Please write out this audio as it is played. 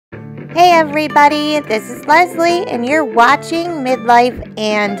Hey everybody, this is Leslie and you're watching Midlife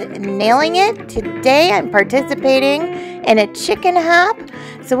and Nailing It. Today I'm participating in a chicken hop.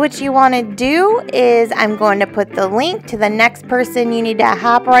 So what you want to do is I'm going to put the link to the next person you need to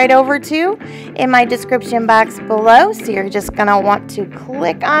hop right over to in my description box below. So you're just going to want to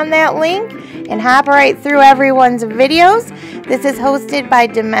click on that link and hop right through everyone's videos. This is hosted by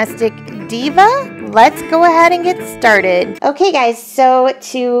Domestic Diva. Let's go ahead and get started. Okay guys, so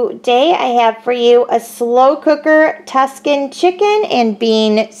today I have for you a slow cooker Tuscan chicken and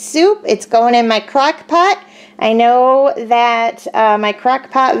bean soup. It's going in my crock pot. I know that my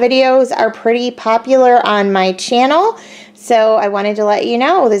crock pot videos are pretty popular on my channel, so I wanted to let you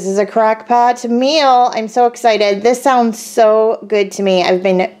know this is a crock pot meal. I'm so excited. This sounds so good to me. I've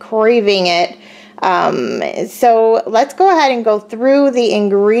been craving it. So let's go ahead and go through the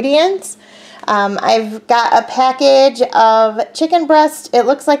ingredients. I've got a package of chicken breast. It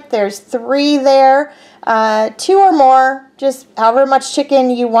looks like there's 3 there, 2 or more, just however much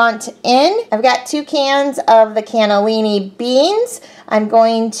chicken you want in. I've got 2 cans of the cannellini beans. I'm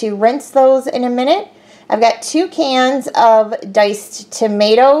going to rinse those in a minute. I've got 2 cans of diced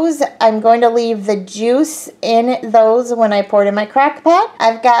tomatoes. I'm going to leave the juice in those when I pour it in my crock pot.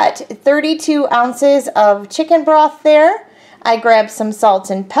 I've got 32 ounces of chicken broth there. I grabbed some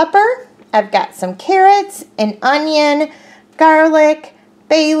salt and pepper. I've got some carrots, an onion, garlic,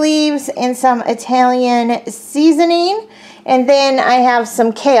 bay leaves, and some Italian seasoning. And then I have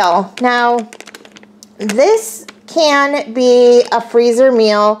some kale. Now, this can be a freezer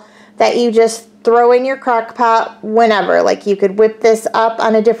meal that you just throw in your crock pot whenever. Like you could whip this up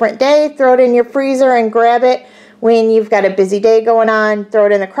on a different day, throw it in your freezer and grab it when you've got a busy day going on, throw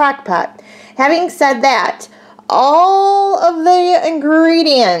it in the crock pot. Having said that, all of the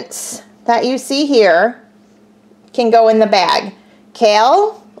ingredients that you see here can go in the bag.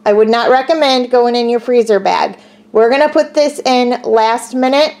 Kale, I would not recommend going in your freezer bag. We're going to put this in last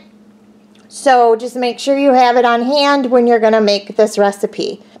minute, so just make sure you have it on hand when you're going to make this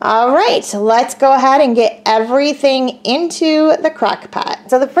recipe. All right, so let's go ahead and get everything into the crock pot.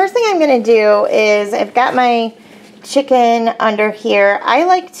 So the first thing I'm going to do is I've got my chicken under here. I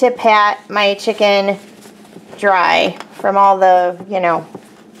like to pat my chicken dry from all the,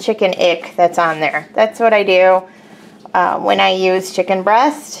 chicken ick that's on there. That's what I do when I use chicken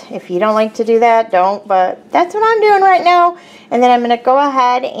breast. If you don't like to do that, don't, but that's what I'm doing right now. And then I'm going to go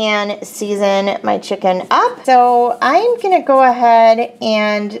ahead and season my chicken up. So I'm going to go ahead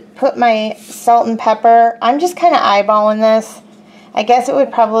and put my salt and pepper. I'm just kind of eyeballing this. I guess it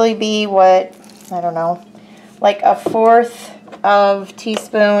would probably be what, I don't know, like a 1/4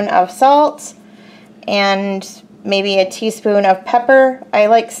 teaspoon of salt and maybe a teaspoon of pepper. I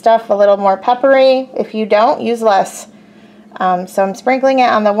like stuff a little more peppery. If you don't, use less. So I'm sprinkling it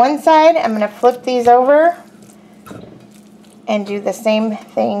on the one side. I'm going to flip these over and do the same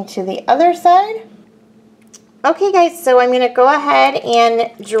thing to the other side. Okay guys, so I'm going to go ahead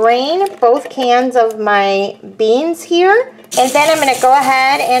and drain both cans of my beans here. And then I'm going to go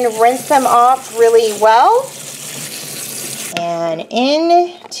ahead and rinse them off really well. And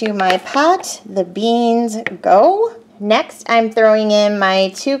into my pot, the beans go. Next, I'm throwing in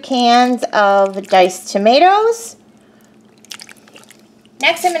my 2 cans of diced tomatoes.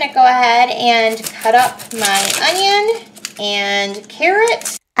 Next, I'm going to go ahead and cut up my onion and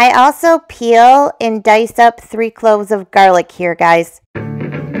carrot. I also peel and dice up 3 cloves of garlic here, guys.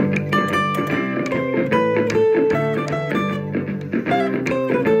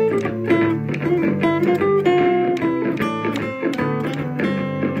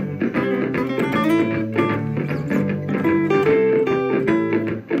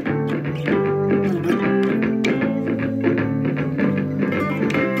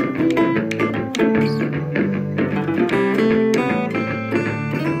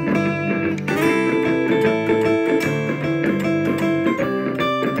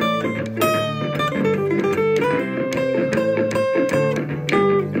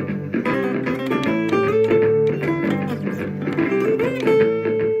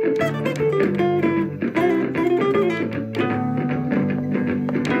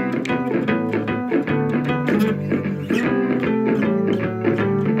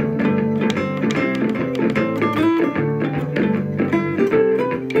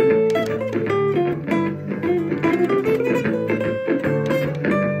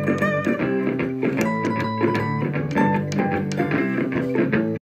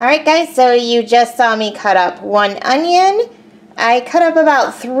 Alright guys, so you just saw me cut up 1 onion. I cut up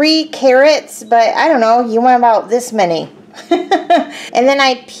about 3 carrots, but I don't know, you want about this many. And then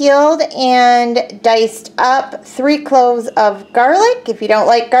I peeled and diced up 3 cloves of garlic. If you don't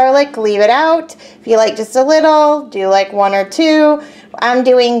like garlic, leave it out. If you like just a little, do like 1 or 2. I'm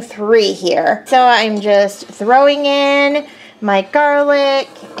doing 3 here. So I'm just throwing in my garlic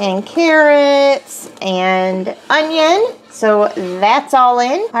and carrots and onion. So that's all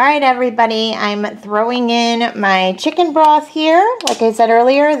in. All right, everybody, I'm throwing in my chicken broth here. Like I said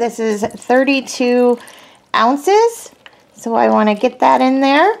earlier, this is 32 ounces. So I want to get that in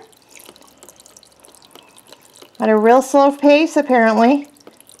there at a real slow pace, apparently.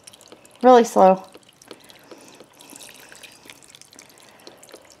 Really slow.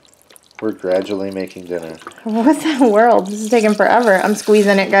 We're gradually making dinner. What's that world? This is taking forever. I'm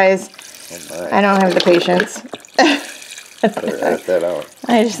squeezing it, guys. Oh my. I don't have the patience. Better edit that out.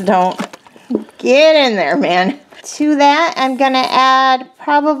 I just don't. Get in there, man. To that, I'm going to add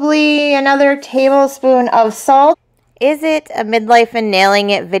probably another tablespoon of salt. Is it a Midlife and Nailing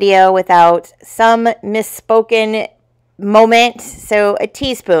It video without some misspoken moment? So a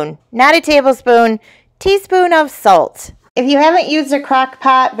teaspoon, not a tablespoon, teaspoon of salt. If you haven't used a crock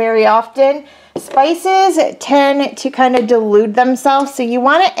pot very often, spices tend to kind of dilute themselves. So you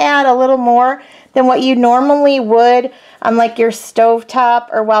want to add a little more than what you normally would on like your stovetop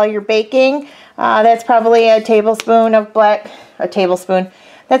or while you're baking. That's probably a tablespoon of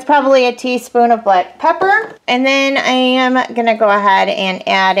That's probably a teaspoon of black pepper. And then I am gonna go ahead and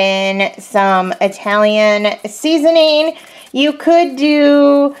add in some Italian seasoning. You could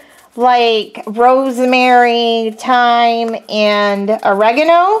do like rosemary, thyme, and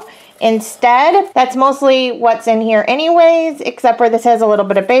oregano instead. That's mostly what's in here anyways, except for this has a little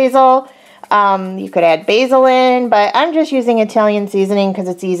bit of basil. You could add basil in, but I'm just using Italian seasoning because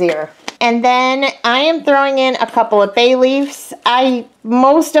it's easier. And then I am throwing in a couple of bay leaves.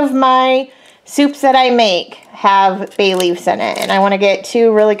 Most of my soups that I make have bay leaves in it, and I want to get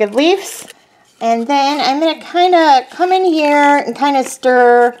 2 really good leaves. And then I'm going to kind of come in here and kind of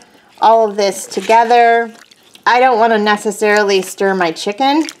stir all of this together. I don't want to necessarily stir my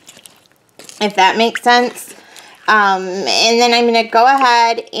chicken, if that makes sense. And then I'm going to go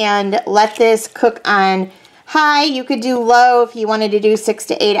ahead and let this cook on high. You could do low if you wanted to do 6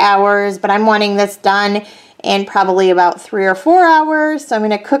 to 8 hours, but I'm wanting this done in probably about 3 or 4 hours. So I'm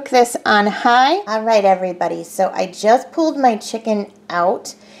going to cook this on high. All right, everybody. So I just pulled my chicken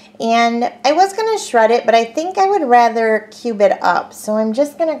out, and I was going to shred it, but I think I would rather cube it up. So I'm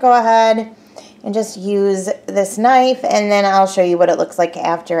just going to go ahead and just use this knife, and then I'll show you what it looks like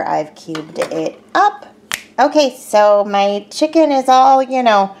after I've cubed it up. Okay, so my chicken is all, you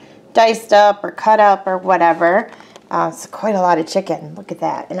know, diced up or cut up or whatever. It's quite a lot of chicken. Look at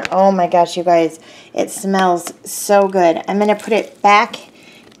that. And oh my gosh, you guys, it smells so good. I'm going to put it back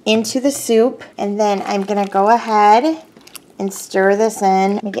into the soup, and then I'm going to go ahead and stir this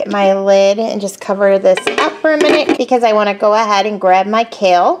in. Let me get my lid and just cover this up for a minute because I want to go ahead and grab my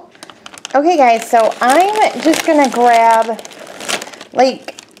kale. Okay, guys, so I'm just going to grab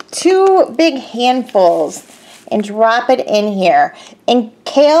like 2 big handfuls and drop it in here. And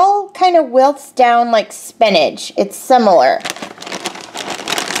kale kind of wilts down like spinach. It's similar.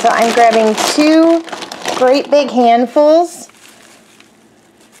 So I'm grabbing 2 great big handfuls.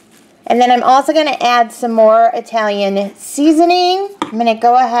 And then I'm also going to add some more Italian seasoning. I'm going to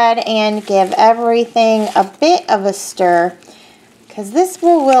go ahead and give everything a bit of a stir, because this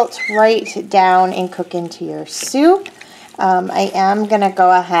will wilt right down and cook into your soup. I am going to go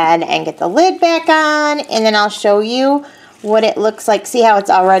ahead and get the lid back on, and then I'll show you what it looks like. See how it's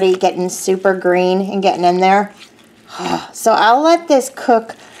already getting super green and getting in there? So I'll let this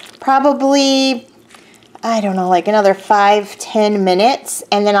cook probably, I don't know, like another 5-10 minutes,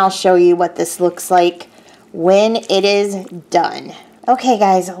 and then I'll show you what this looks like when it is done. Okay,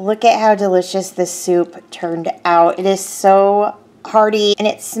 guys, look at how delicious this soup turned out. It is so hearty, and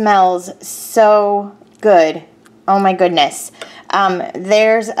it smells so good. Oh my goodness.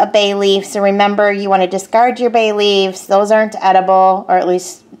 There's a bay leaf, so remember, you want to discard your bay leaves. Those aren't edible, or at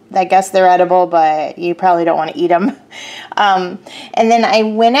least I guess they're edible, but you probably don't want to eat them. And then I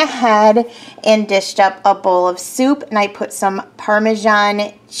went ahead and dished up a bowl of soup, and I put some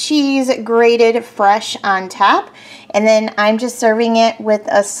Parmesan cheese grated fresh on top. And then I'm just serving it with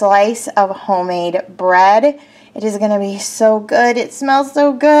a slice of homemade bread. It is going to be so good. It smells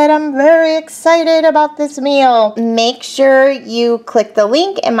so good. I'm very excited about this meal. Make sure you click the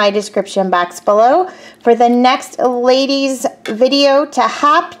link in my description box below for the next ladies video to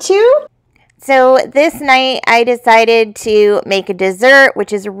hop to. So this night I decided to make a dessert,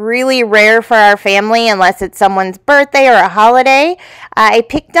 which is really rare for our family unless it's someone's birthday or a holiday. I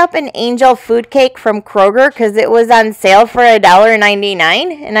picked up an angel food cake from Kroger because it was on sale for $1.99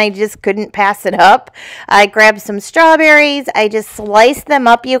 and I just couldn't pass it up. I grabbed some strawberries. I just sliced them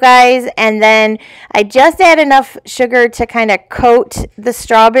up, you guys, and then I just add enough sugar to kind of coat the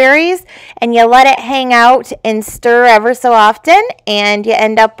strawberries, and you let it hang out and stir ever so often, and you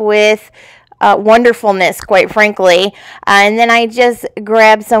end up with wonderfulness, quite frankly. And then I just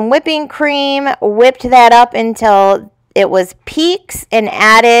grabbed some whipping cream, whipped that up until it was peaks, and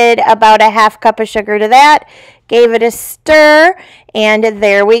added about a half cup of sugar to that. Gave it a stir, and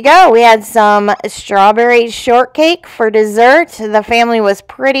there we go. We had some strawberry shortcake for dessert. The family was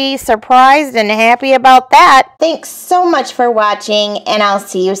pretty surprised and happy about that. Thanks so much for watching, and I'll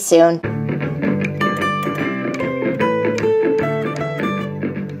see you soon.